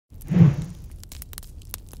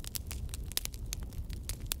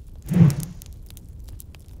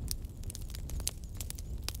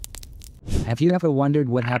Have you ever wondered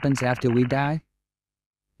what happens after we die?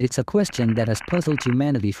 It's a question that has puzzled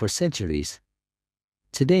humanity for centuries.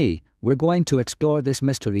 Today, we're going to explore this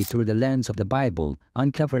mystery through the lens of the Bible,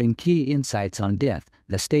 uncovering key insights on death,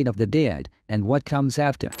 the state of the dead, and what comes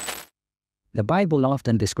after. The Bible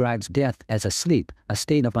often describes death as a sleep, a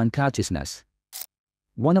state of unconsciousness.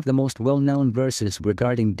 One of the most well-known verses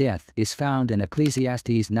regarding death is found in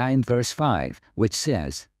Ecclesiastes 9 verse 5, which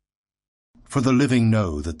says, "For the living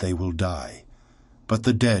know that they will die, but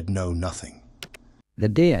the dead know nothing." The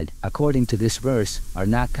dead, according to this verse, are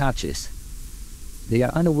not conscious. They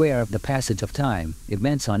are unaware of the passage of time,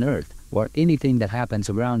 events on earth, or anything that happens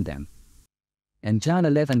around them. In John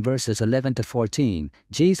 11 verses 11 to 14,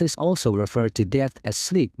 Jesus also referred to death as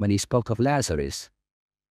sleep when he spoke of Lazarus.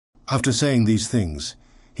 After saying these things,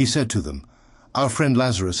 he said to them, "Our friend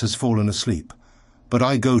Lazarus has fallen asleep, but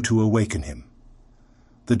I go to awaken him."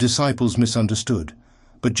 The disciples misunderstood,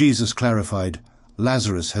 but Jesus clarified,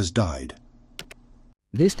 "Lazarus has died."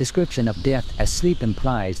 This description of death as sleep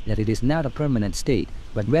implies that it is not a permanent state,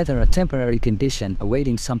 but rather a temporary condition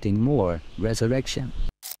awaiting something more, resurrection.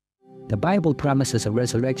 The Bible promises a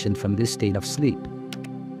resurrection from this state of sleep.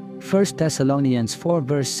 1 Thessalonians 4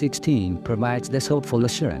 verse 16 provides this hopeful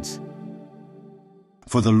assurance.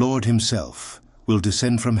 "For the Lord himself will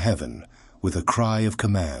descend from heaven with a cry of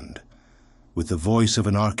command, with the voice of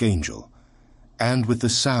an archangel, and with the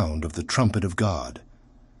sound of the trumpet of God.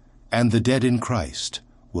 And the dead in Christ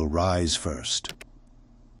will rise first."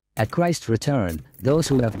 At Christ's return, those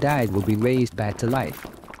who have died will be raised back to life.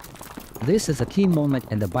 This is a key moment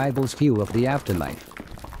in the Bible's view of the afterlife.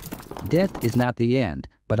 Death is not the end,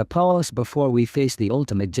 but a pause before we face the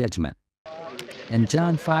ultimate judgment. In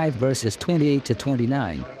John 5 verses 28 to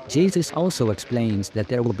 29, Jesus also explains that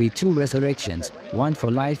there will be two resurrections, one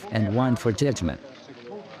for life and one for judgment.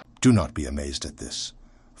 Do not be amazed at this,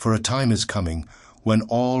 for a time is coming when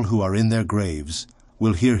all who are in their graves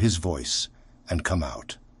will hear his voice and come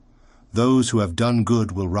out. Those who have done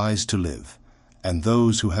good will rise to live, and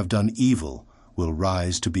those who have done evil will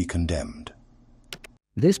rise to be condemned.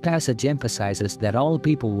 This passage emphasizes that all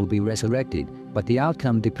people will be resurrected, but the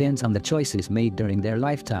outcome depends on the choices made during their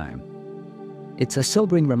lifetime. It's a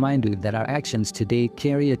sobering reminder that our actions today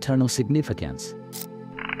carry eternal significance.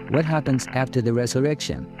 What happens after the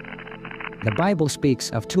resurrection? The Bible speaks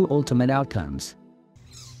of two ultimate outcomes.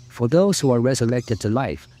 For those who are resurrected to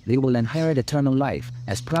life, they will inherit eternal life,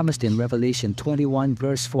 as promised in Revelation 21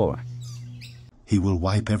 verse 4. He will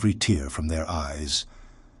wipe every tear from their eyes.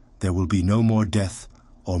 There will be no more death,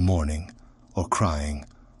 or mourning, or crying,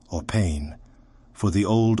 or pain, for the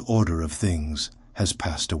old order of things has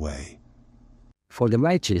passed away. For the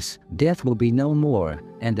righteous, death will be no more,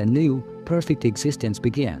 and a new, perfect existence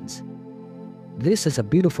begins. This is a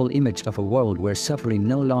beautiful image of a world where suffering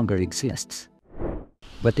no longer exists.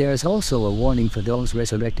 But there is also a warning for those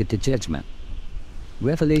resurrected to judgment.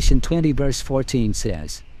 Revelation 20 verse 14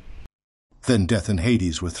 says, "Then death and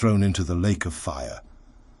Hades were thrown into the lake of fire.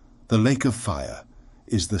 The lake of fire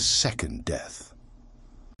is the second death."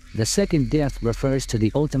 The second death refers to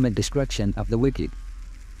the ultimate destruction of the wicked.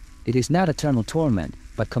 It is not eternal torment,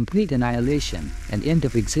 but complete annihilation, an end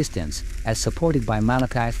of existence, as supported by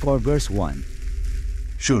Malachi 4 verse 1.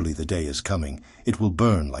 "Surely the day is coming, it will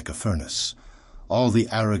burn like a furnace. All the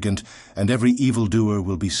arrogant and every evildoer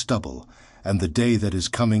will be stubble, and the day that is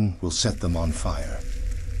coming will set them on fire."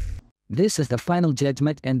 This is the final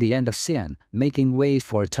judgment and the end of sin, making way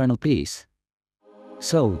for eternal peace.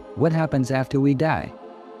 So, what happens after we die?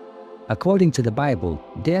 According to the Bible,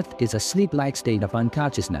 death is a sleep-like state of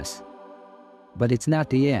unconsciousness. But it's not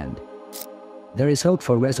the end. There is hope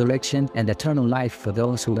for resurrection and eternal life for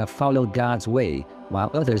those who have followed God's way, while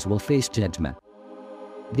others will face judgment.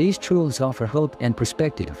 These truths offer hope and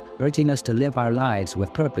perspective, urging us to live our lives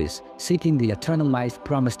with purpose, seeking the eternal life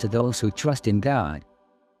promised to those who trust in God.